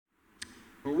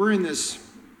Well, we're in this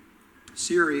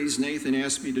series. Nathan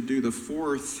asked me to do the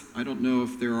fourth. I don't know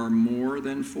if there are more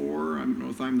than four. I don't know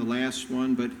if I'm the last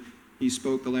one, but he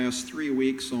spoke the last 3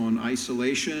 weeks on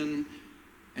isolation,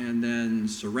 and then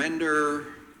surrender,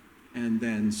 and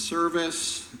then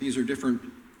service. These are different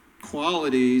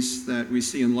qualities that we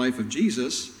see in the life of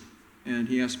Jesus, and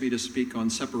he asked me to speak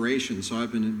on separation. So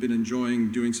I've been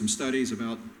enjoying doing some studies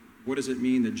about what does it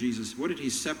mean that Jesus, what did he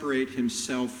separate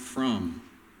himself from?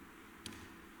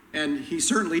 And he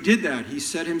certainly did that. He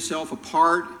set himself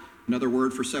apart. Another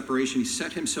word for separation, he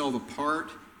set himself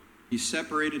apart. He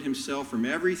separated himself from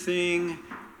everything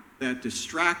that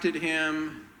distracted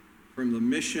him from the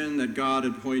mission that God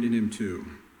had pointed him to.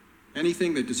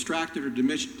 Anything that distracted or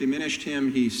diminished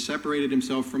him, he separated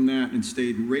himself from that and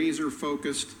stayed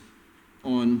razor-focused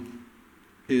on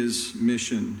his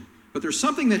mission. But there's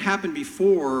something that happened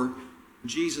before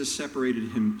Jesus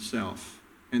separated himself.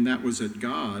 And that was that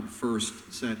God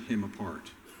first set him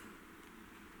apart.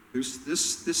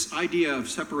 This idea of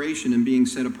separation and being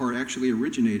set apart actually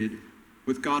originated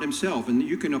with God himself. And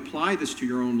you can apply this to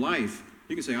your own life.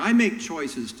 You can say, I make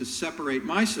choices to separate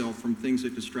myself from things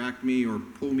that distract me or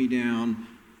pull me down.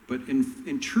 But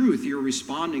in truth, you're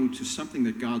responding to something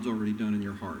that God's already done in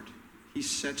your heart. He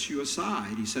sets you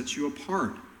aside. He sets you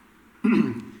apart.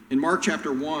 In Mark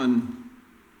chapter 1,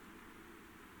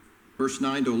 verse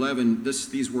 9 to 11,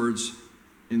 these words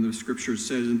in the scriptures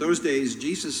says, in those days,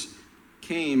 Jesus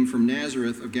came from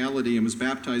Nazareth of Galilee and was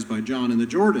baptized by John in the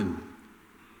Jordan.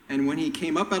 And when he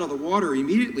came up out of the water,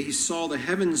 immediately he saw the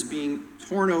heavens being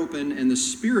torn open and the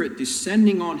Spirit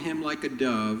descending on him like a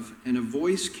dove, and a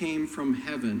voice came from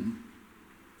heaven,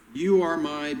 "You are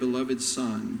my beloved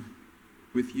Son.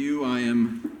 With you I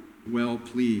am well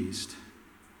pleased."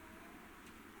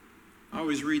 I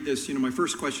always read this, my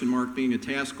first question mark, being a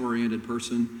task-oriented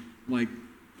person, I'm like,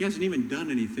 he hasn't even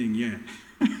done anything yet.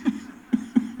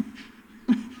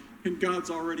 And God's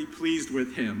already pleased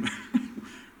with him.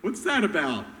 What's that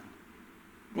about?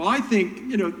 Well, I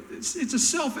think, it's a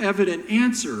self-evident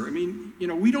answer. I mean,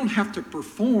 we don't have to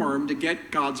perform to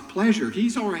get God's pleasure. He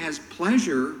already has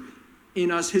pleasure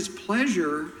in us. His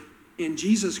pleasure in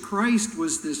Jesus Christ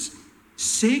was this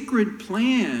sacred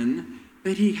plan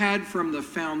that he had from the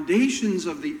foundations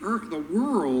of the earth, the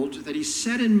world, that he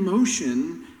set in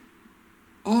motion.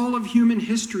 All of human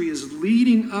history is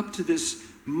leading up to this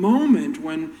moment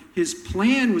when his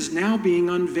plan was now being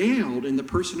unveiled in the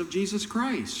person of Jesus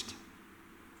Christ.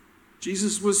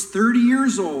 Jesus was 30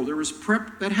 years old. There was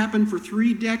prep that happened for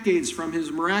 3 decades from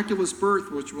his miraculous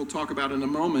birth, which we'll talk about in a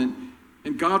moment.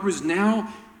 And God was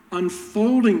now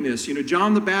unfolding this.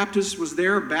 John the Baptist was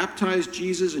there, baptized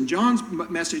Jesus, and John's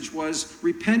message was,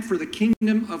 repent, for the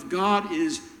kingdom of God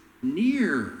is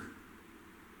near.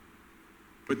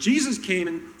 But Jesus came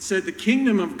and said the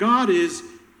kingdom of God is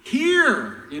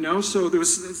here. So there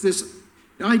was this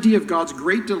idea of God's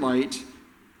great delight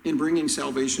in bringing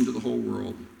salvation to the whole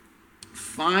world.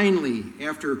 Finally,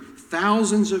 after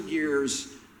thousands of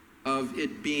years of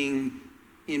it being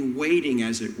in waiting,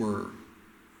 as it were,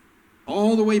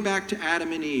 all the way back to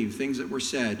Adam and Eve, things that were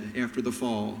said after the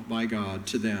fall by God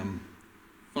to them,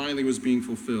 finally was being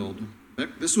fulfilled.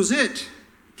 This was it.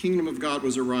 The kingdom of God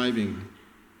was arriving.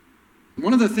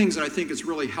 One of the things that I think is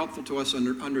really helpful to us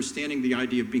understanding the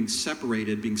idea of being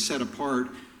separated, being set apart,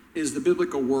 is the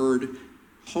biblical word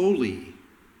holy.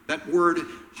 That word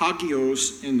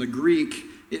hagios in the Greek,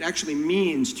 it actually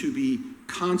means to be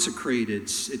consecrated.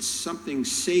 It's something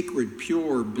sacred,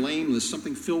 pure, blameless,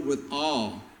 something filled with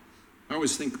awe. I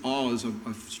always think awe is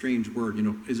a strange word.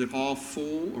 Is it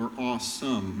awful or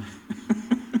awesome?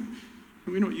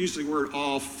 We don't use the word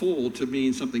awful to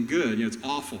mean something good. It's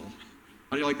awful.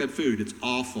 How do you like that food? It's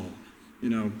awful.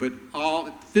 But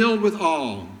all filled with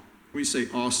awe. We say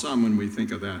awesome when we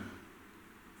think of that.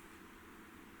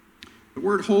 The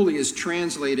word holy is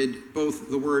translated, both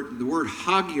the word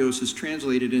hagios is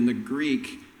translated in the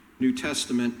Greek New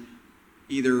Testament,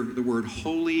 either the word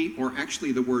holy or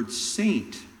actually the word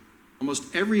saint.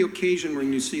 Almost every occasion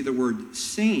when you see the word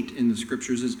saint in the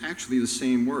scriptures is actually the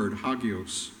same word,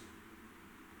 hagios.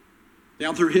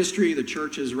 Down through history, the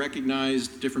church has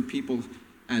recognized different people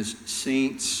as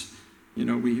saints.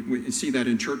 We see that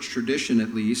in church tradition,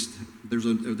 at least. There's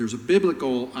a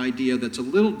biblical idea that's a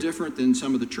little different than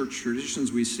some of the church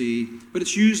traditions we see, but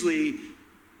it's usually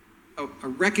a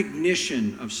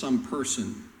recognition of some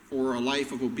person for a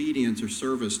life of obedience or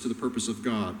service to the purpose of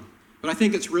God. But I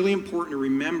think it's really important to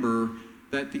remember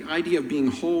that the idea of being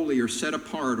holy or set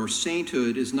apart or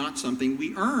sainthood is not something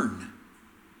we earn.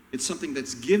 It's something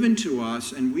that's given to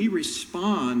us, and we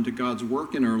respond to God's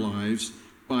work in our lives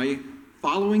by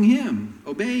following him,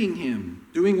 obeying him,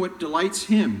 doing what delights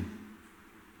him.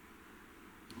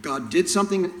 God did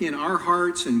something in our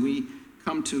hearts, and we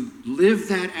come to live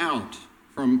that out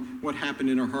from what happened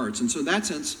in our hearts. And so in that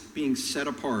sense, being set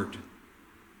apart.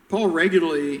 Paul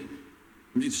regularly,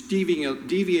 I'm just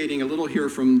deviating a little here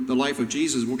from the life of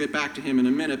Jesus. We'll get back to him in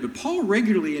a minute. But Paul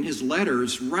regularly in his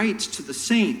letters writes to the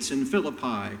saints in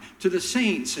Philippi, to the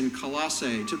saints in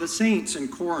Colossae, to the saints in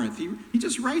Corinth. He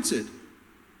just writes it.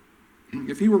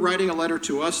 If he were writing a letter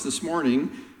to us this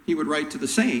morning, he would write to the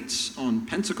saints on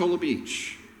Pensacola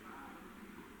Beach.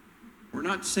 We're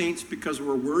not saints because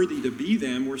we're worthy to be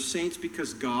them. We're saints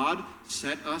because God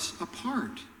set us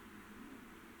apart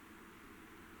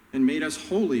and made us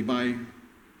holy by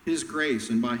his grace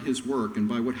and by his work and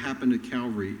by what happened at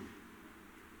Calvary.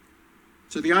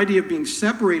 So the idea of being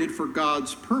separated for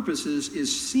God's purposes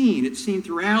is seen. It's seen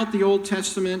throughout the Old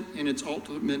Testament, and its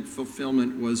ultimate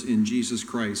fulfillment was in Jesus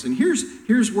Christ. And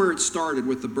here's where it started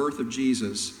with the birth of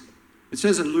Jesus. It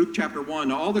says in Luke chapter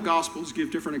 1, all the Gospels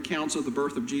give different accounts of the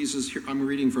birth of Jesus. Here, I'm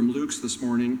reading from Luke's this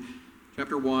morning,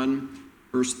 chapter 1,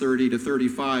 verse 30 to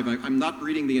 35. I'm not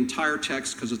reading the entire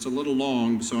text because it's a little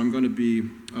long, so I'm going to be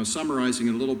summarizing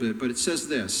it a little bit. But it says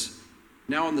this: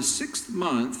 Now in the 6th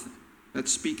month,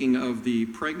 that's speaking of the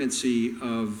pregnancy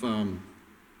of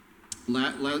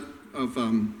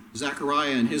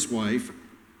Zechariah and his wife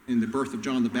in the birth of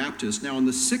John the Baptist. Now in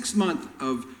the 6th month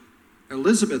of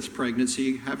Elizabeth's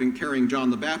pregnancy, carrying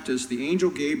John the Baptist, the angel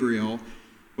Gabriel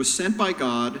was sent by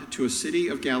God to a city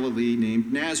of Galilee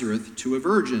named Nazareth to a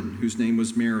virgin whose name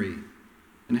was Mary.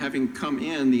 And having come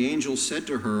in, the angel said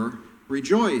to her,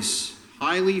 "Rejoice,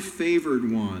 highly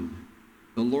favored one,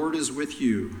 the Lord is with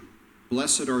you.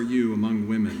 Blessed are you among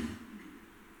women."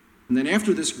 And then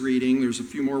after this greeting, there's a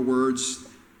few more words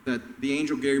that the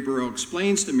angel Gabriel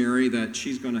explains to Mary that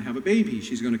she's going to have a baby.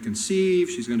 She's going to conceive,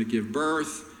 she's going to give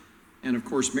birth. And of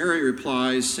course, Mary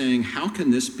replies saying, "How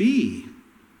can this be,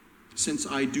 since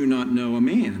I do not know a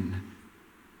man?"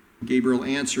 Gabriel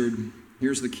answered,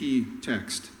 here's the key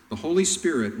text: "The Holy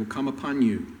Spirit will come upon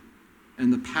you,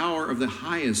 and the power of the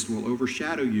highest will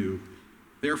overshadow you.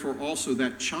 Therefore also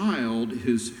that child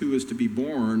who is to be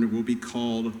born will be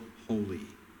called holy,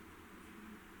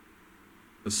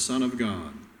 the Son of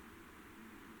God."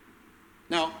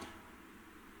 Now,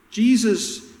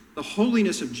 the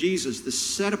holiness of Jesus, the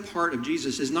set apart of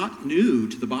Jesus, is not new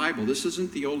to the Bible. This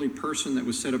isn't the only person that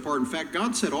was set apart. In fact,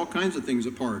 God set all kinds of things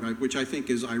apart, which I think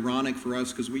is ironic for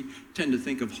us because we tend to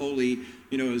think of holy,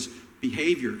 as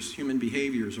behaviors. Human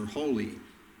behaviors are holy.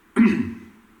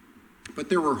 But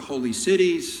there were holy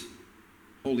cities,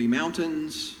 holy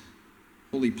mountains,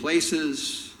 holy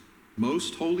places,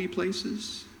 most holy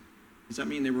places. Does that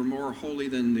mean they were more holy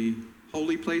than the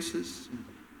holy places?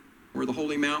 Were the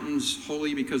holy mountains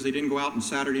holy because they didn't go out on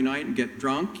Saturday night and get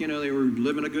drunk? They were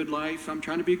living a good life. I'm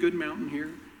trying to be a good mountain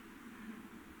here.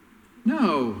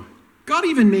 No. God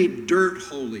even made dirt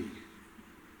holy.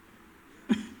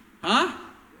 Huh?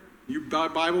 You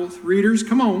Bible readers,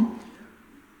 come on.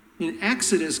 In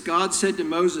Exodus, God said to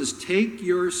Moses, "Take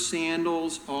your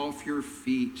sandals off your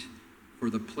feet,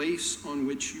 for the place on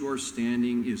which you are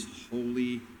standing is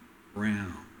holy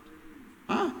ground."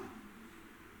 Huh?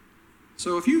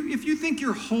 So if you think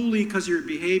you're holy because of your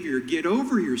behavior, get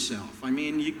over yourself.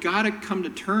 You got to come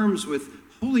to terms with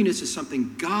holiness is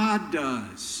something God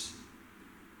does.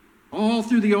 All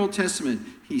through the Old Testament,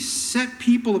 he set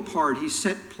people apart. He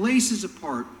set places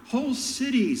apart, whole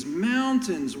cities,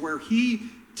 mountains, where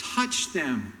he touched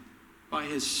them by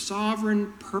his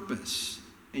sovereign purpose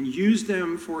and used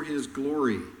them for his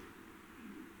glory.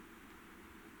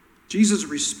 Jesus'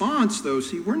 response, though,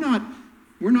 we're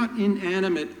not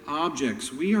inanimate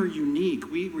objects. We are unique.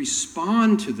 We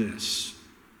respond to this.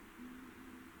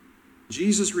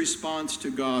 Jesus' response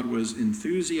to God was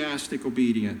enthusiastic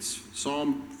obedience.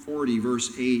 Psalm 40,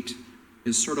 verse 8,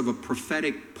 is sort of a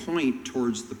prophetic point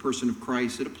towards the person of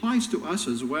Christ. It applies to us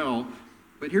as well.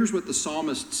 But here's what the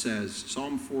psalmist says,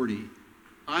 Psalm 40.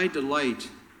 "I delight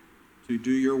to do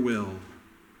your will,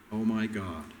 O my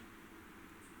God.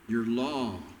 Your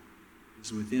law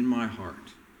is within my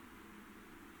heart."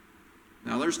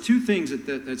 Now, there's two things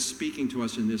that's speaking to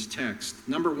us in this text.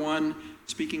 Number one,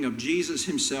 speaking of Jesus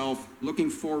himself, looking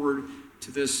forward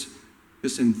to this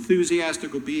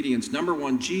enthusiastic obedience. Number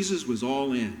one, Jesus was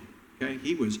all in. Okay?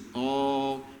 He was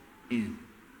all in.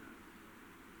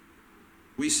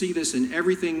 We see this in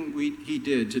everything he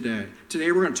did today.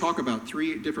 Today we're going to talk about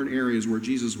 3 different areas where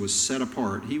Jesus was set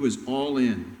apart. He was all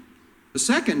in. The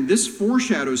second, this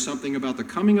foreshadows something about the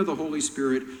coming of the Holy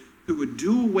Spirit, who would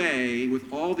do away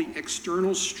with all the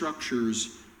external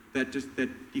structures that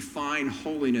define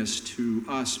holiness to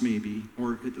us, maybe,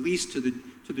 or at least to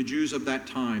the Jews of that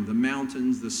time: the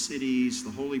mountains, the cities,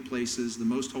 the holy places, the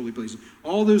most holy places,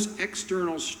 all those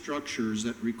external structures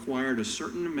that required a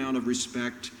certain amount of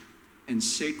respect and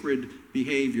sacred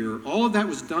behavior. All of that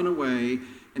was done away,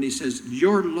 and he says,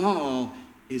 your law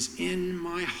is in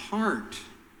my heart.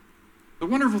 The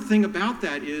wonderful thing about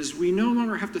that is we no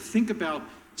longer have to think about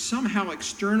somehow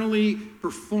externally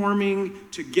performing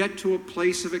to get to a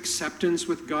place of acceptance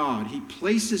with God. He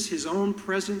places his own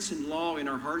presence and law in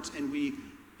our hearts, and we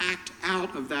act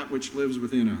out of that which lives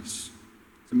within us.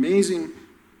 It's an amazing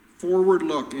forward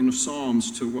look in the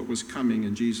Psalms to what was coming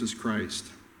in Jesus Christ.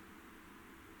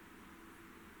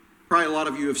 Probably a lot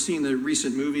of you have seen the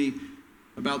recent movie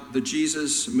about the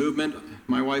Jesus movement.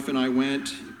 My wife and I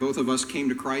went. Both of us came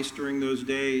to Christ during those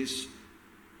days.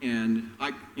 And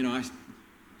I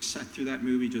sat through that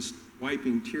movie just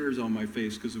wiping tears on my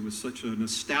face because it was such a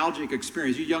nostalgic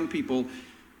experience. You young people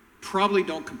probably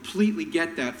don't completely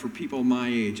get that for people my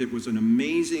age. It was an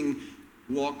amazing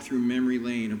walk through memory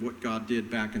lane of what God did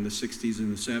back in the 60s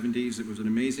and the 70s. It was an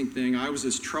amazing thing. I was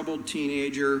this troubled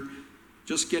teenager,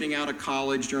 just getting out of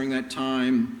college during that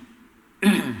time.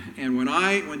 And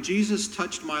when Jesus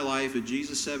touched my life at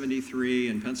Jesus 73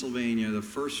 in Pennsylvania, the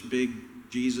first big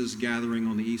Jesus gathering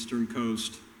on the Eastern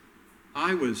Coast,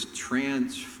 I was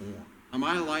transformed.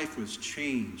 My life was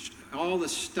changed. All the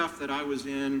stuff that I was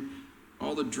in,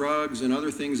 all the drugs and other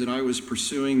things that I was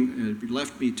pursuing,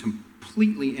 left me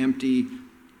completely empty.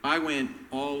 I went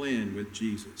all in with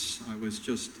Jesus. I was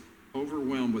just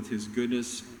overwhelmed with his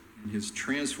goodness and his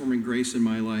transforming grace in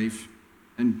my life.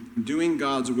 And doing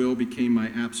God's will became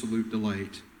my absolute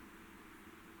delight.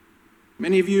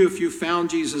 Many of you, if you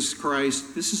found Jesus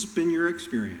Christ, this has been your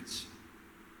experience.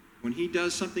 When he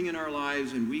does something in our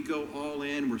lives and we go all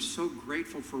in, we're so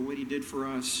grateful for what he did for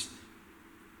us.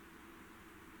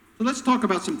 So let's talk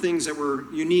about some things that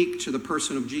were unique to the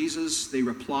person of Jesus. They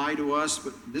apply to us,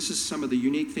 but this is some of the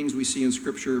unique things we see in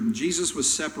Scripture. Jesus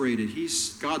was separated.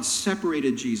 God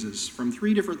separated Jesus from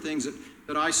three different things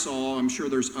that I saw. I'm sure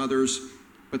there's others,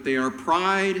 but they are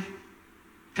pride,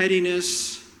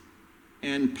 pettiness,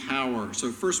 and power.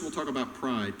 So first we'll talk about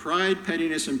pride. Pride,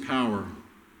 pettiness, and power.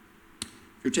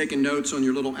 If you're taking notes on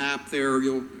your little app there,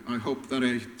 I hope that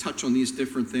I touch on these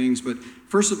different things. But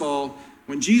first of all,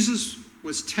 when Jesus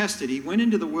was tested, he went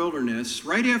into the wilderness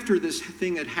right after this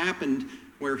thing that happened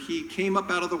where he came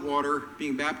up out of the water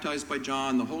being baptized by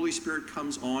John. The Holy Spirit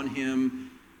comes on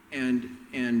him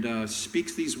and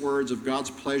speaks these words of God's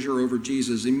pleasure over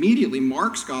Jesus. Immediately,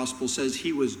 Mark's gospel says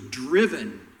he was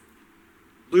driven.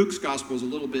 Luke's gospel is a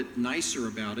little bit nicer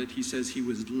about it. He says he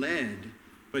was led.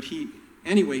 But he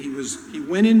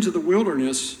went into the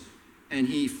wilderness and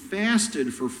he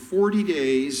fasted for 40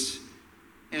 days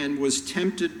and was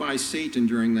tempted by Satan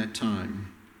during that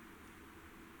time.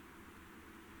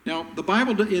 Now, the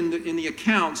Bible in the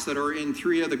accounts that are in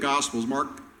three of the Gospels,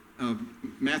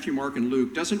 Matthew, Mark, and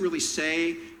Luke, doesn't really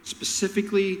say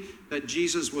specifically that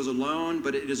Jesus was alone,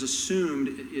 but it is assumed,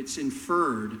 it's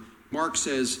inferred. Mark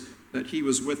says that he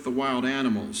was with the wild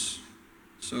animals.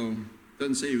 So it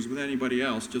doesn't say he was with anybody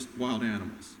else, just wild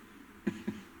animals.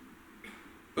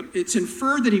 But it's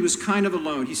inferred that he was kind of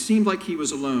alone. He seemed like he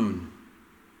was alone.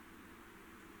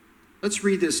 Let's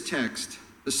read this text.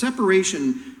 The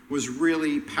separation was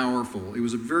really powerful. It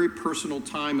was a very personal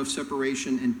time of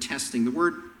separation and testing. The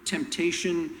word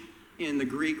temptation in the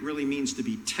Greek really means to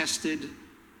be tested.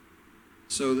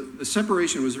 So the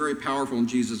separation was very powerful in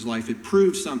Jesus' life. It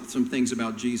proved some things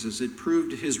about Jesus. It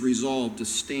proved his resolve to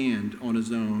stand on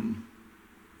his own.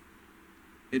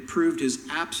 It proved his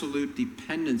absolute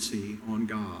dependency on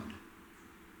God.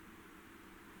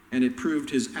 And it proved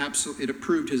his absolute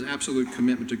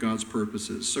commitment to God's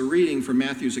purposes. So reading from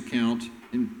Matthew's account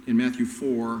in Matthew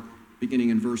 4, beginning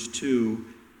in verse 2,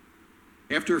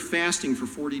 after fasting for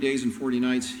 40 days and 40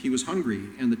 nights, he was hungry,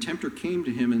 and the tempter came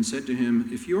to him and said to him,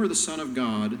 "If you are the Son of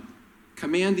God,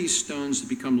 command these stones to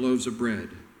become loaves of bread."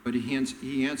 But he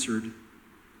answered,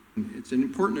 it's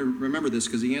important to remember this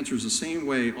because he answers the same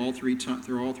way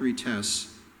through all three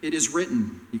tests. "It is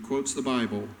written," he quotes the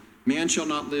Bible, "Man shall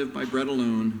not live by bread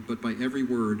alone, but by every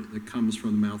word that comes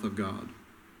from the mouth of God."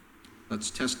 That's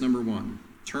test number one.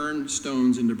 Turn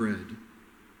stones into bread.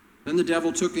 Then the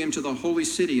devil took him to the holy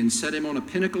city and set him on a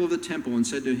pinnacle of the temple and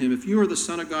said to him, "If you are the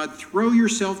Son of God, throw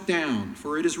yourself down,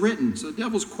 for it is written." So the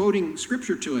devil's quoting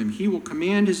scripture to him. "He will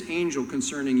command his angels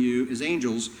concerning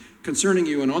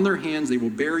you, and on their hands they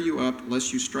will bear you up,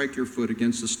 lest you strike your foot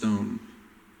against a stone."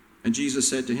 And Jesus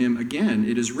said to him, "Again,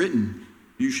 it is written,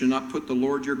 you shall not put the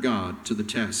Lord your God to the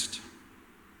test."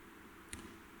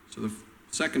 So the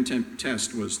Second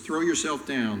test was throw yourself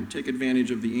down, take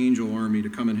advantage of the angel army to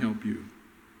come and help you.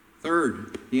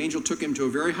 Third, the angel took him to a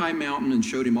very high mountain and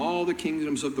showed him all the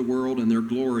kingdoms of the world and their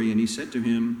glory, and he said to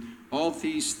him, all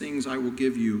these things I will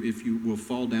give you if you will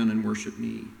fall down and worship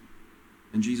me.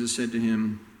 And Jesus said to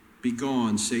him,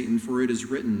 begone, Satan, for it is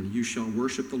written, you shall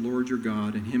worship the Lord your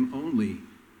God, and him only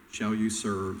shall you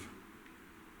serve.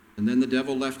 And then the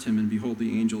devil left him, and behold,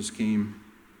 the angels came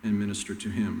and ministered to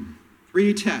him.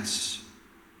 3 tests.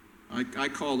 I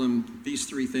call them these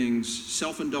 3 things: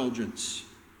 self-indulgence.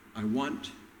 I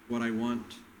want what I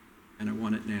want, and I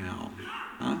want it now.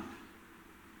 Huh?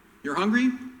 You're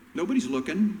hungry? Nobody's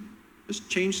looking. Just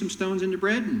change some stones into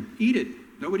bread and eat it.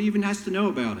 Nobody even has to know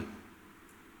about it.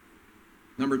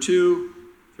 Number 2,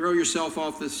 throw yourself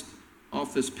off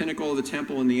this pinnacle of the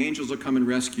temple, and the angels will come and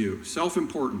rescue.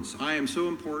 Self-importance. I am so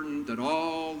important that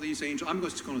all these angels, I'm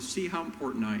just going to see how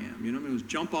important I am. I'm going to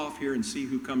jump off here and see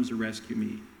who comes to rescue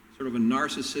me. Sort of a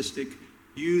narcissistic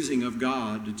using of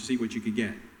God to see what you could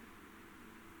get.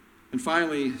 And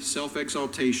finally,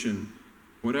 self-exaltation.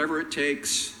 Whatever it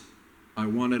takes, I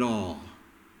want it all.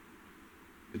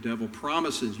 The devil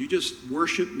promises, you just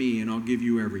worship me and I'll give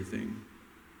you everything.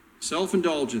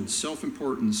 Self-indulgence,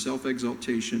 self-importance,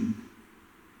 self-exaltation.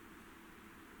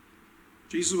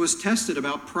 Jesus was tested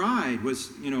about pride.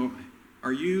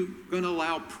 Are you going to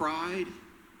allow pride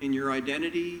in your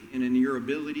identity and in your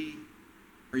ability?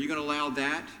 Are you going to allow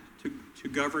that to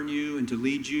govern you and to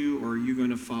lead you, or are you going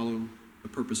to follow the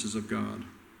purposes of God?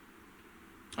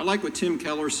 I like what Tim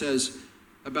Keller says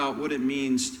about what it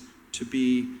means to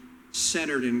be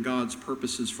centered in God's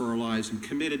purposes for our lives and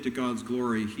committed to God's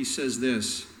glory. He says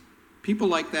this: people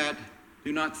like that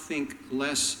do not think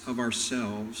less of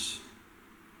ourselves.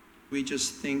 We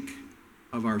just think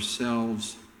of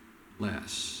ourselves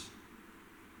less.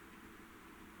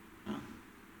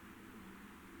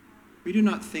 We do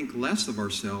not think less of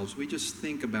ourselves. We just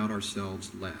think about ourselves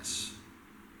less.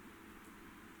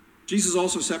 Jesus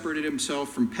also separated himself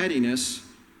from pettiness.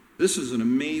 This is an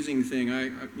amazing thing.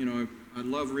 I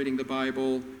love reading the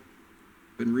Bible.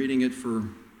 I've been reading it for,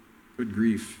 good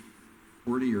grief,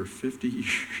 40 or 50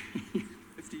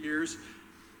 years.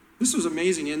 This was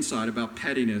amazing insight about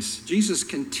pettiness. Jesus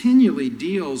continually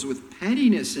deals with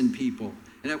pettiness in people.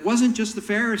 And it wasn't just the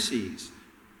Pharisees.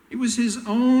 It was his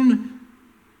own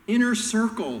inner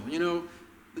circle.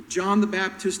 John the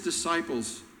Baptist's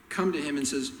disciples come to him and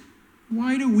says,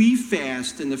 why do we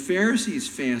fast and the Pharisees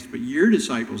fast, but your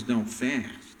disciples don't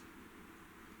fast?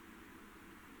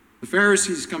 The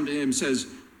Pharisees come to him and says,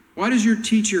 why does your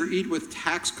teacher eat with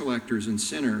tax collectors and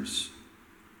sinners?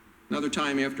 Another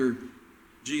time after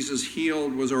Jesus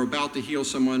was about to heal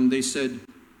someone, they said,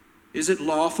 is it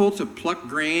lawful to pluck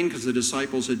grain? Because the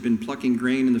disciples had been plucking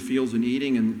grain in the fields and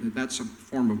eating, and that's a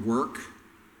form of work.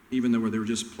 Even though they were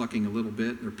just plucking a little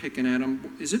bit, they're picking at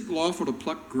them. Is it lawful to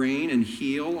pluck grain and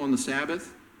heal on the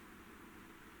Sabbath?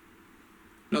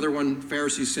 Another one,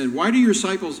 Pharisees said, why do your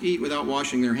disciples eat without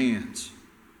washing their hands?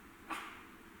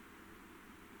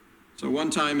 So one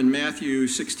time in Matthew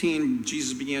 16,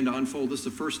 Jesus began to unfold. This is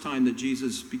the first time that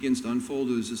Jesus begins to unfold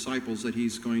to his disciples that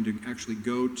he's going to actually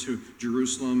go to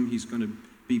Jerusalem. He's going to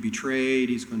be betrayed.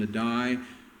 He's going to die.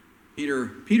 Peter,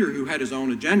 who had his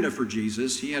own agenda for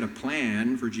Jesus, he had a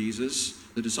plan for Jesus.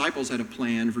 The disciples had a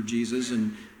plan for Jesus,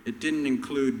 and it didn't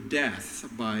include death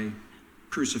by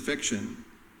crucifixion.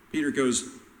 Peter goes,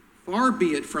 far be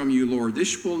it from you, Lord,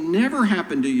 this will never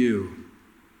happen to you,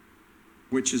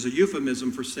 which is a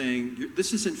euphemism for saying,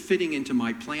 this isn't fitting into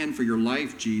my plan for your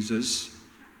life, Jesus.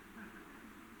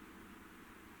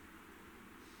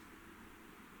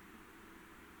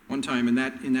 One time in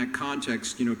that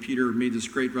context, Peter made this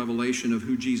great revelation of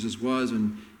who Jesus was,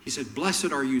 and he said,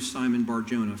 blessed are you, Simon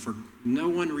Bar-Jonah, for no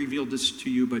one revealed this to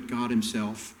you but God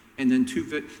himself. And then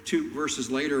two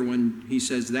verses later, when he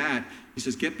says that, he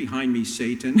says, get behind me,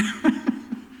 Satan.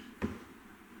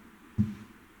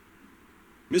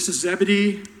 Mrs.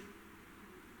 Zebedee,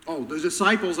 the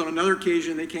disciples on another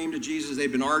occasion, they came to Jesus.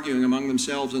 They'd been arguing among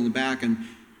themselves in the back, and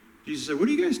Jesus said, what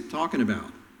are you guys talking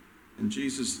about? And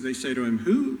they say to him,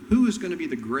 who is going to be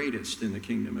the greatest in the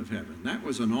kingdom of heaven? That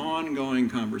was an ongoing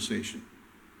conversation.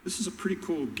 This is a pretty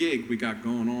cool gig we got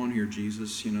going on here,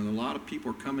 Jesus. A lot of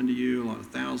people are coming to you, a lot of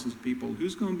thousands of people.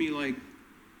 Who's going to be like?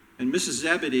 And Mrs.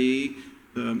 Zebedee,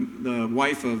 the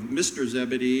wife of Mr.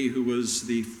 Zebedee, who was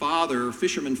the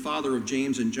fisherman father of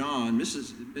James and John,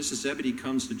 Mrs. Zebedee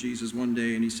comes to Jesus one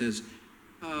day and he says,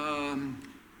 can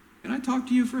I talk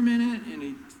to you for a minute? And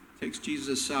he takes Jesus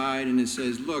aside and it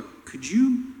says, look, could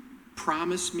you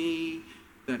promise me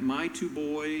that my 2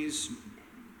 boys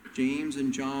James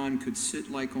and John could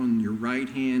sit like on your right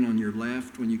hand, on your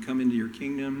left when you come into your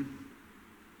kingdom.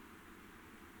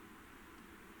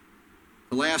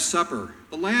 The Last Supper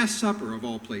of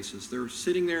all places. They're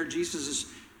sitting there. Jesus is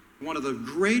one of the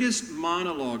greatest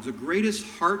monologues, the greatest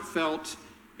heartfelt.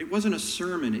 It wasn't a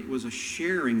sermon, it was a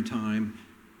sharing time.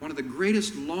 One of the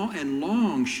greatest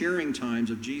long sharing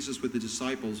times of Jesus with the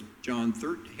disciples.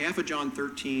 Half of John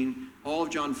 13, all of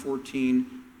John 14,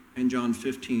 and John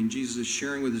 15. Jesus is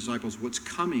sharing with the disciples what's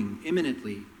coming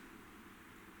imminently.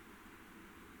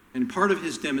 And part of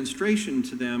his demonstration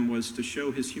to them was to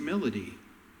show his humility.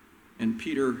 And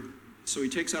Peter, so he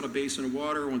takes out a basin of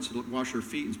water, wants to wash their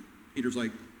feet, and Peter's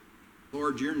like,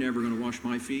 Lord, you're never going to wash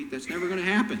my feet. That's never going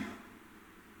to happen.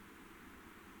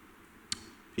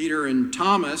 Peter and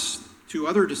Thomas, two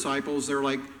other disciples, they're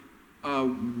like,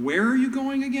 where are you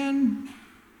going again?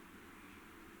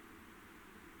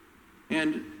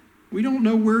 And we don't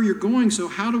know where you're going, so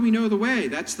how do we know the way?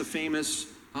 That's the famous,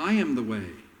 I am the way,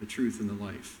 the truth, and the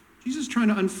life. Jesus is trying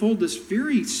to unfold this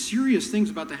very serious things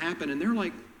about to happen, and they're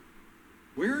like,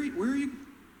 where are you?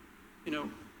 You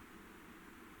know,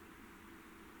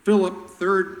 Philip,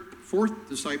 fourth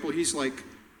disciple, he's like,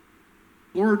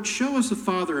 Lord, show us the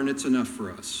Father and it's enough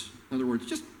for us. In other words,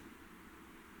 just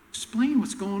explain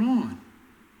what's going on.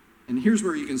 And here's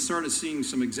where you can start seeing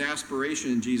some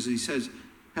exasperation in Jesus. He says,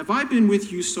 have I been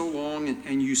with you so long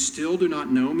and you still do not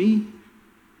know me?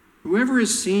 Whoever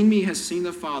has seen me has seen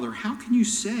the Father. How can you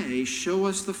say, show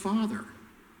us the Father?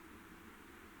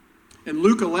 In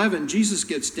Luke 11, Jesus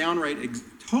gets downright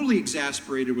totally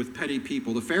exasperated with petty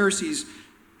people. The Pharisees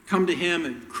come to him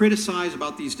and criticize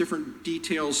about these different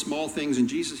details, small things,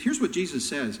 and here's what Jesus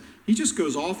says. He just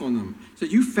goes off on them. He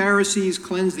said, you Pharisees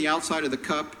cleanse the outside of the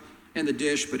cup and the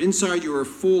dish, but inside you are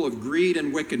full of greed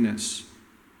and wickedness.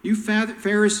 You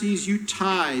Pharisees, you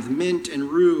tithe mint and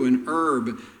rue and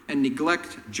herb and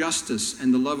neglect justice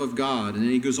and the love of God. And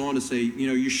then he goes on to say,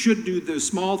 you should do those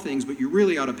small things, but you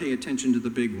really ought to pay attention to the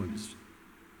big ones.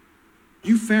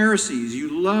 You Pharisees,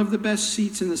 you love the best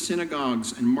seats in the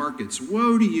synagogues and markets.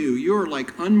 Woe to you! You are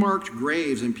like unmarked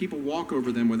graves, and people walk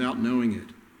over them without knowing it.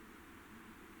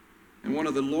 And one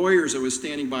of the lawyers that was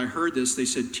standing by heard this. They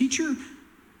said, Teacher,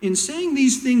 in saying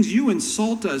these things, you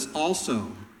insult us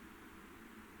also.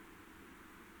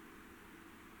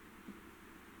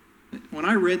 When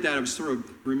I read that, I was sort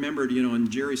of remembered, in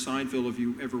Jerry Seinfeld, if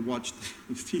you ever watched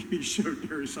the TV show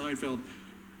Jerry Seinfeld,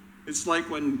 it's like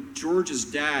when George's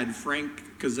dad,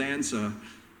 Frank Costanza,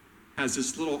 has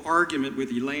this little argument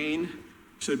with Elaine.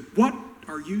 He said, what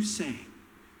are you saying?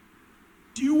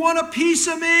 Do you want a piece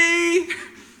of me?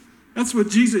 That's what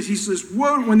Jesus, he says,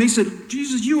 woe, when they said,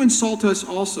 Jesus, you insult us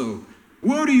also.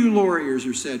 Woe to you, lawyers,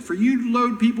 you said, for you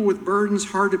load people with burdens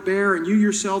hard to bear, and you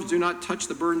yourselves do not touch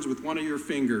the burdens with one of your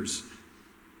fingers.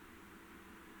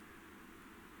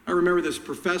 I remember this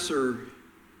professor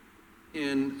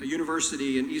in a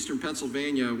university in eastern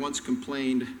Pennsylvania once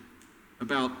complained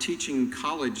about teaching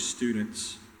college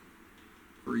students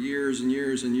for years and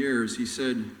years and years. He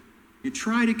said, you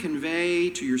try to convey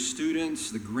to your students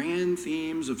the grand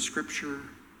themes of Scripture,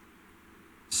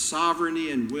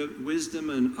 sovereignty and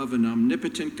wisdom of an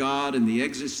omnipotent God and the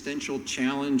existential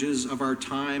challenges of our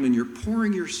time, and you're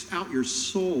pouring out your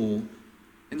soul,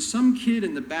 and some kid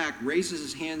in the back raises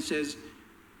his hand and says,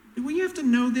 do we have to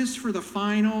know this for the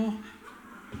final?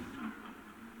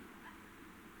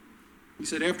 He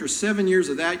said, after 7 years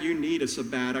of that, you need a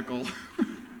sabbatical.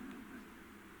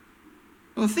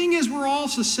 Well, the thing is, we're all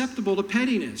susceptible to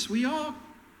pettiness. We all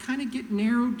kind of get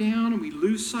narrowed down and we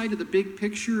lose sight of the big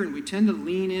picture and we tend to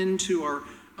lean into our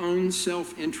own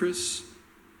self-interests.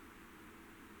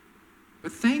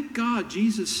 But thank God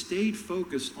Jesus stayed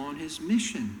focused on his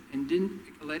mission and didn't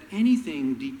let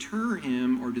anything deter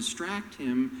him or distract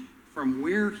him from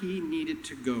where he needed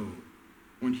to go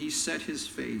when he set his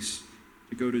face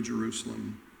to go to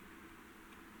Jerusalem.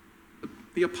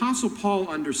 The Apostle Paul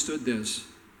understood this.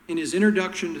 In his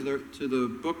introduction to the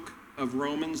book of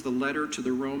Romans, the letter to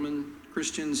the Roman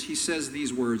Christians, he says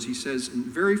these words. He says, in the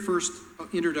very first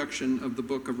introduction of the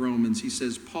book of Romans, he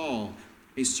says, Paul,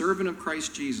 a servant of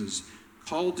Christ Jesus,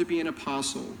 called to be an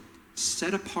apostle,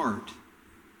 set apart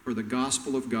for the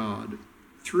gospel of God,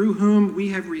 through whom we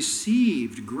have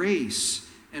received grace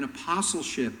and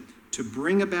apostleship to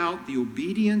bring about the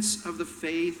obedience of the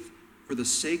faith for the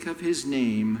sake of his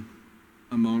name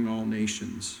among all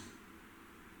nations.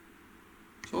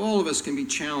 So all of us can be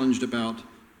challenged about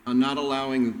not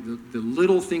allowing the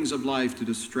little things of life to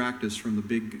distract us from the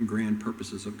big and grand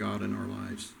purposes of God in our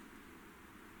lives.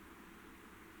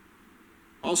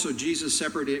 Also, Jesus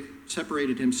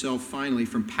separated himself finally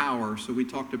from power. So we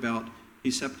talked about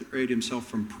He separated himself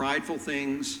from prideful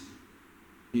things.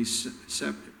 He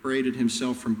separated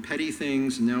himself from petty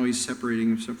things, and now he's separating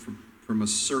himself from a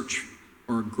search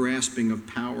or a grasping of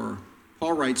power.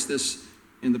 Paul writes this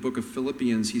in the book of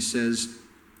Philippians. He says,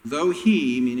 though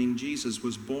he, meaning Jesus,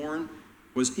 was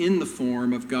in the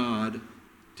form of God,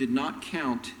 did not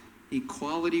count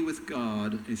equality with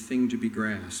God a thing to be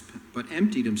grasped, but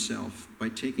emptied himself by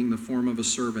taking the form of a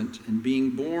servant and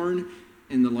being born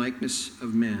in the likeness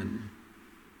of men.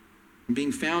 And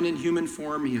being found in human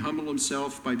form, he humbled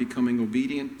himself by becoming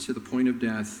obedient to the point of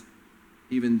death,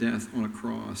 even death on a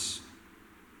cross.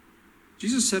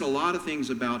 Jesus said a lot of things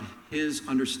about his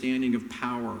understanding of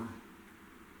power.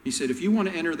 He said, if you want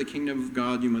to enter the kingdom of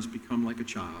God, you must become like a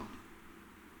child.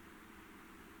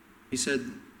 He said,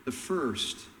 the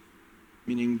first,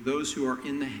 meaning those who are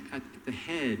at the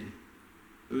head,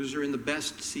 those who are in the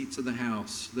best seats of the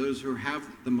house, those who have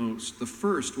the most, the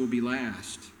first will be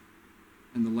last,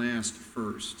 and the last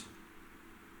first.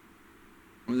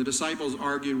 When the disciples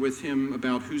argued with him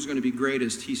about who's going to be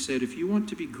greatest, he said, if you want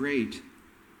to be great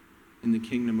in the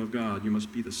kingdom of God, you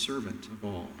must be the servant of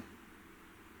all.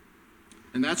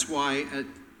 And that's why at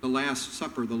the Last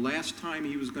Supper, the last time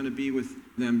he was going to be with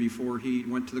them before he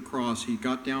went to the cross, he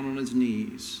got down on his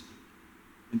knees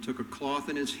and took a cloth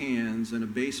in his hands and a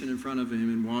basin in front of him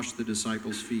and washed the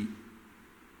disciples' feet.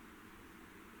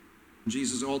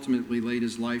 Jesus ultimately laid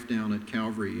his life down at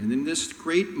Calvary. And in this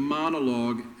great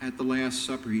monologue at the Last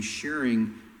Supper, he's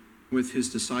sharing with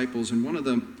his disciples. And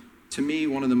to me,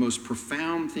 one of the most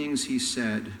profound things he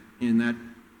said in that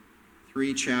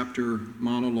 3-chapter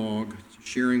monologue,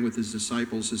 sharing with his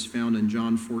disciples, is found in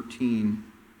John 14.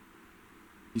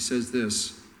 He says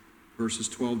this, verses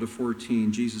 12 to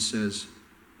 14. Jesus says,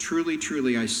 truly,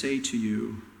 truly, I say to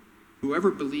you,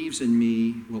 whoever believes in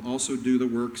me will also do the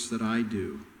works that I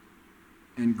do,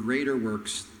 and greater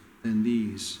works than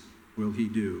these will he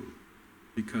do,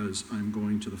 because I'm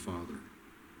going to the Father.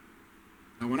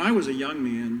 Now, when I was a young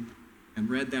man and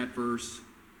read that verse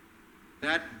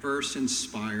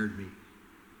inspired me.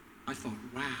 I thought,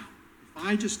 wow, if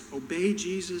I just obey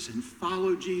Jesus and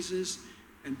follow Jesus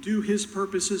and do his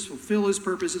purposes, fulfill his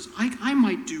purposes, I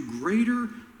might do greater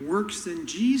works than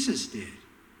Jesus did.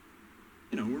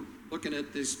 You know, we're looking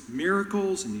at these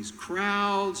miracles and these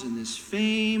crowds and this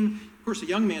fame. Of course, a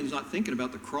young man's not thinking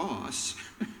about the cross,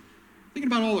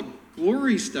 thinking about all the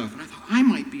glory stuff. And I thought, I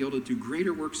might be able to do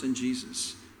greater works than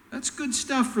Jesus. That's good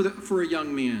stuff for a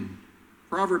young man.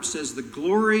 Proverbs says the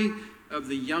glory of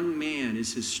the young man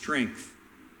is his strength.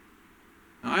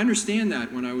 Now, I understand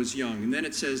that when I was young. And then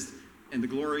it says, and the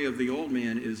glory of the old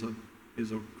man is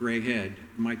a gray head.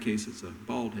 In my case, it's a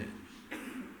bald head.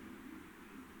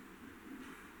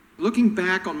 Looking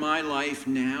back on my life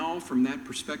now from that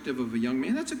perspective of a young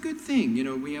man, that's a good thing. You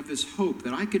know, we have this hope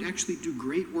that I could actually do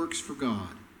great works for God.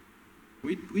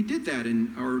 We did that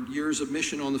in our years of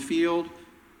mission on the field.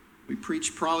 We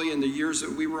preached probably in the years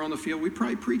that we were on the field, we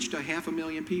probably preached to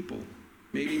 500,000 people,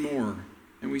 maybe more.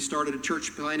 And we started a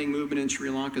church planting movement in Sri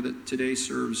Lanka that today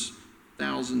serves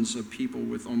thousands of people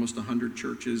with almost 100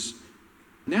 churches.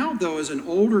 Now, though, as an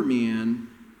older man,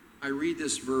 I read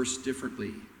this verse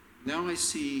differently. Now I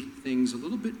see things a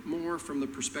little bit more from the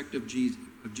perspective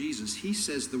of Jesus. He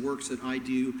says, the works that I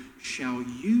do shall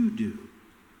you do,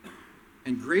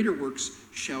 and greater works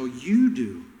shall you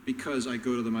do, because I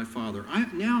go to my Father.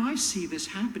 Now I see this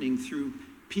happening through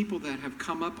people that have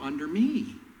come up under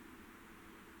me.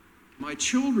 My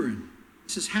children.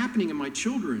 This is happening in my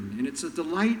children, and it's a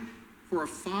delight for a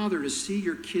father to see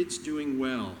your kids doing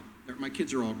well. My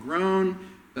kids are all grown.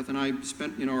 Beth and I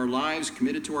spent our lives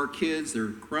committed to our kids. They're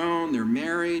grown, they're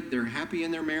married, they're happy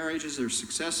in their marriages, they're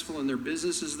successful in their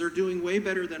businesses, they're doing way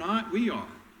better than we are.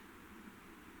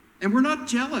 And we're not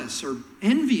jealous or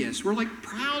envious, we're like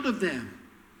proud of them.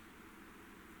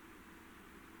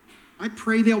 I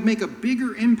pray they'll make a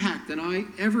bigger impact than I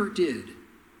ever did.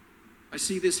 I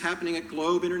see this happening at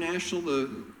Globe International, the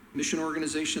mission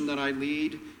organization that I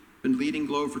lead. Been leading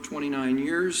Globe for 29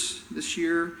 years this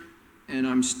year. And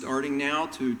I'm starting now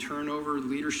to turn over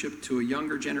leadership to a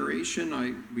younger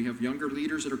generation. We have younger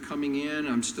leaders that are coming in.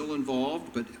 I'm still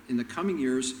involved, but in the coming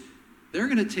years, they're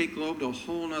going to take Globe to a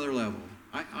whole nother level.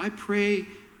 I pray,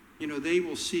 they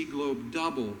will see Globe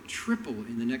double, triple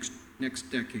in the next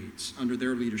decades under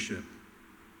their leadership.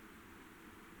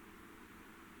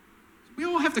 We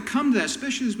all have to come to that,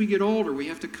 especially as we get older. We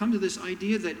have to come to this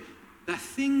idea that the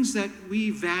things that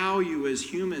we value as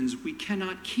humans, we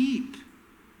cannot keep.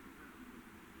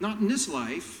 Not in this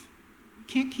life. We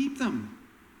can't keep them.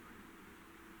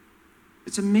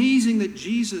 It's amazing that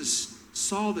Jesus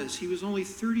saw this. He was only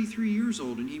 33 years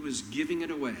old and he was giving it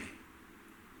away.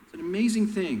 It's an amazing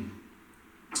thing.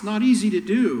 It's not easy to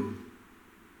do.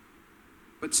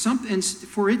 But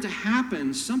for it to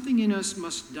happen, something in us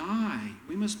must die.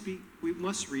 We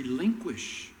must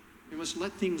relinquish. We must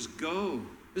let things go.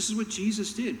 This is what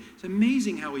Jesus did. It's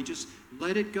amazing how he just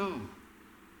let it go.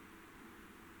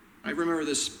 I remember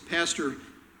this pastor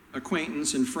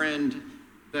acquaintance and friend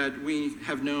that we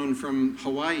have known from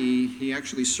Hawaii. He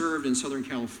actually served in Southern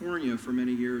California for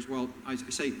many years. Well, I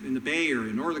say in the Bay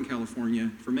Area, Northern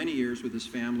California, for many years with his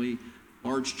family,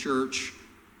 large church.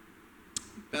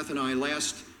 Beth and I,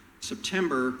 last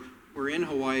September, were in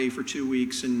Hawaii for 2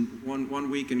 weeks, and one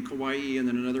week in Kauai and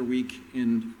then another week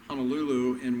in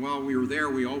Honolulu. And while we were there,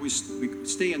 we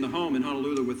stay in the home in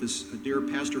Honolulu with this dear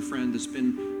pastor friend that's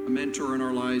been a mentor in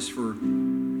our lives for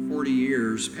 40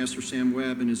 years, Pastor Sam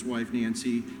Webb and his wife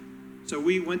Nancy. So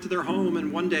we went to their home,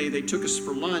 and one day they took us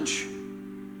for lunch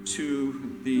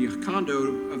to the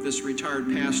condo of this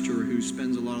retired pastor who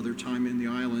spends a lot of their time in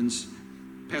the islands.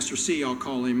 Pastor C, I'll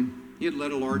call him. He had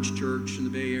led a large church in the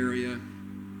Bay Area.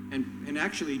 And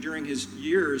actually, during his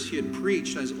years, he had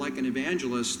preached as like an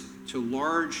evangelist to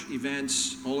large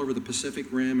events all over the Pacific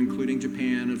Rim, including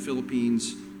Japan and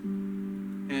Philippines.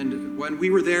 And when we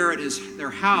were there at their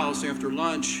house after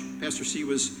lunch, Pastor C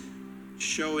was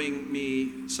showing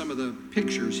me some of the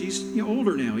pictures. He's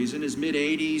older now. He's in his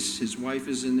mid-80s. His wife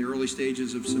is in the early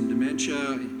stages of some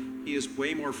dementia. He is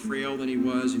way more frail than he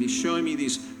was. And he's showing me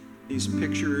these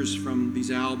pictures from these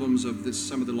albums of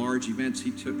some of the large events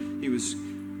he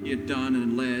had done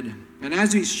and led. And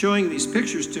as he's showing these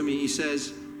pictures to me, he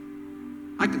says,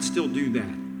 I can still do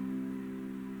that.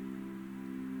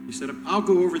 He said, I'll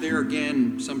go over there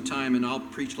again sometime and I'll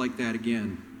preach like that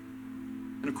again.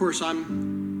 And of course,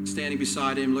 I'm standing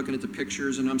beside him looking at the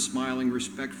pictures and I'm smiling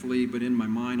respectfully, but in my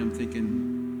mind I'm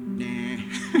thinking, nah,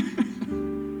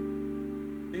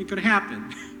 ain't gonna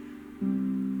happen.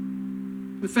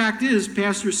 The fact is,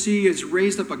 Pastor C has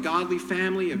raised up a godly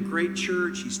family, a great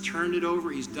church. He's turned it over.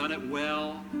 He's done it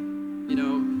well,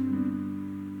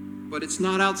 But it's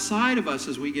not outside of us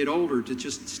as we get older to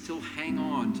just still hang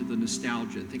on to the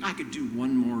nostalgia and think, I could do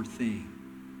one more thing.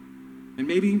 And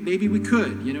maybe we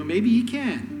could, maybe he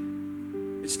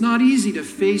can. It's not easy to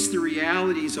face the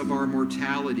realities of our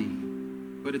mortality,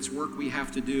 but it's work we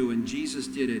have to do. And Jesus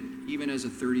did it, even as a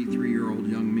 33-year-old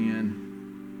young man.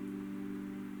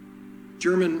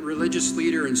 German religious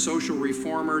leader and social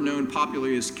reformer known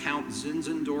popularly as Count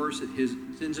Zinzendorf.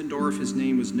 His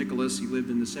name was Nicholas. He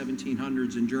lived in the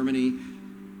 1700s in Germany.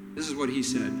 This is what he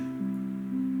said.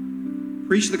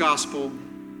 Preach the gospel,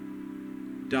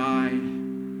 die,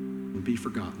 and be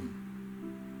forgotten.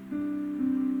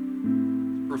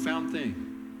 Profound thing.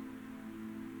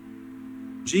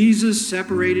 Jesus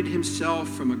separated himself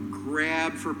from a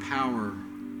grab for power.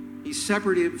 He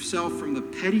separated himself from the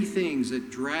petty things that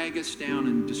drag us down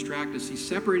and distract us. He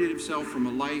separated himself from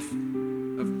a life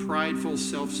of prideful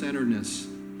self-centeredness.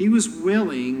 He was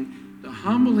willing to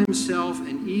humble himself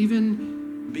and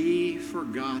even be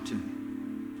forgotten.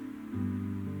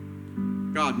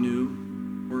 God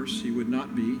knew, of course, he would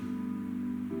not be.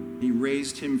 He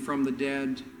raised him from the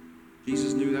dead.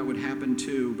 Jesus knew that would happen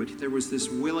too, but there was this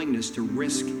willingness to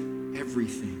risk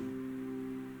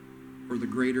everything for the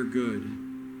greater good.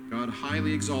 God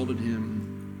highly exalted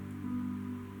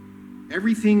him.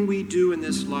 Everything we do in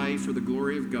this life for the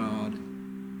glory of God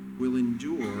will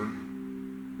endure,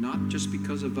 not just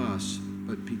because of us,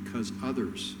 but because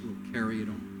others will carry it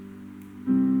on.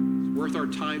 It's worth our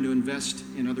time to invest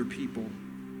in other people.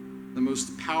 The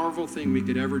most powerful thing we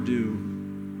could ever do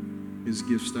is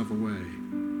give stuff away.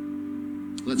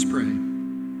 Let's pray.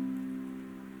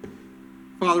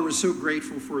 Father, we're so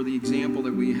grateful for the example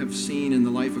that we have seen in the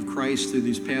life of Christ through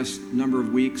these past number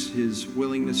of weeks, his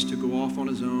willingness to go off on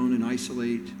his own and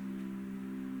isolate,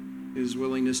 his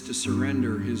willingness to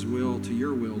surrender his will to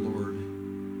your will, Lord.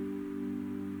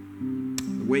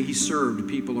 The way he served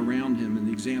people around him and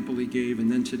the example he gave.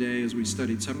 And then today, as we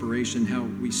studied separation, how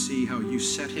we see how you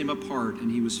set him apart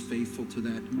and he was faithful to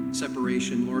that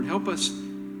separation. Lord, help us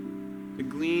to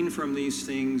glean from these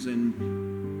things and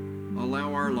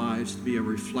allow our lives to be a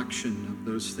reflection of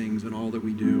those things in all that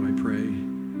we do, I pray.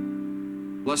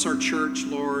 Bless our church,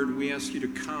 Lord. We ask you to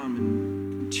come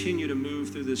and continue to move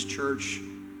through this church.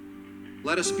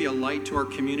 Let us be a light to our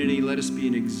community. Let us be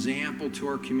an example to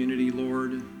our community,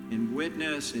 Lord, in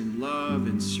witness, in love,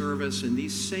 in service, and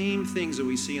these same things that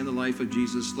we see in the life of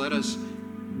Jesus. Let us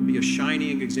be a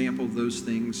shining example of those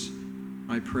things,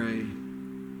 I pray.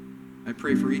 I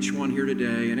pray for each one here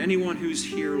today and anyone who's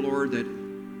here, Lord, that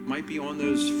might be on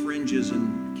those fringes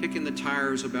and kicking the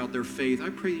tires about their faith, I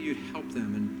pray that you'd help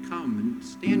them and come and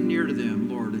stand near to them,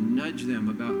 Lord, and nudge them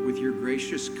with your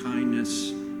gracious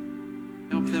kindness.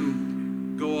 Help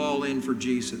them go all in for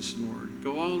Jesus, Lord.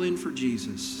 Go all in for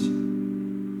Jesus.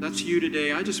 That's you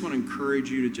today. I just want to encourage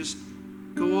you to just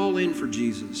go all in for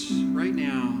Jesus. Right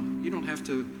now, you don't have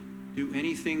to do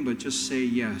anything but just say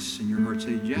yes in your heart.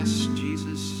 Say, yes,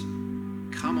 Jesus,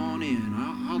 come on in.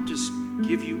 I'll just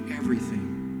give you everything.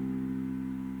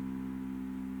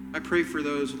 I pray for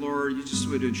those, Lord, you just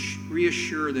would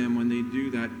reassure them when they do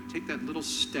that. Take that little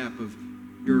step of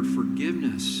your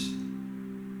forgiveness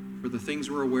for the things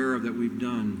we're aware of that we've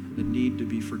done that need to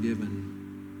be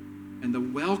forgiven. And the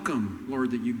welcome,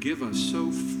 Lord, that you give us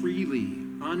so freely,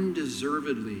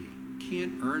 undeservedly.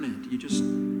 Can't earn it. You just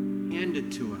hand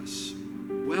it to us.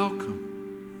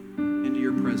 Welcome into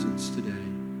your presence today.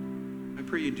 I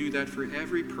pray you do that for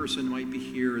every person who might be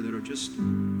here that are just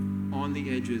on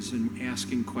the edges and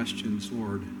asking questions,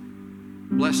 Lord.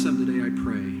 Bless them today, I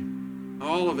pray.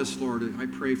 All of us, Lord, I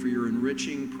pray for your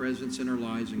enriching presence in our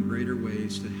lives in greater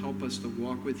ways to help us to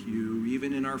walk with you,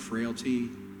 even in our frailty,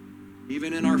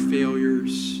 even in our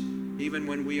failures, even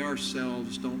when we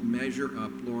ourselves don't measure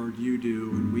up, Lord, you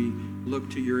do, and we look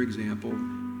to your example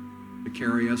to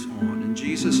carry us on. In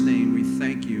Jesus' name, we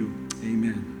thank you.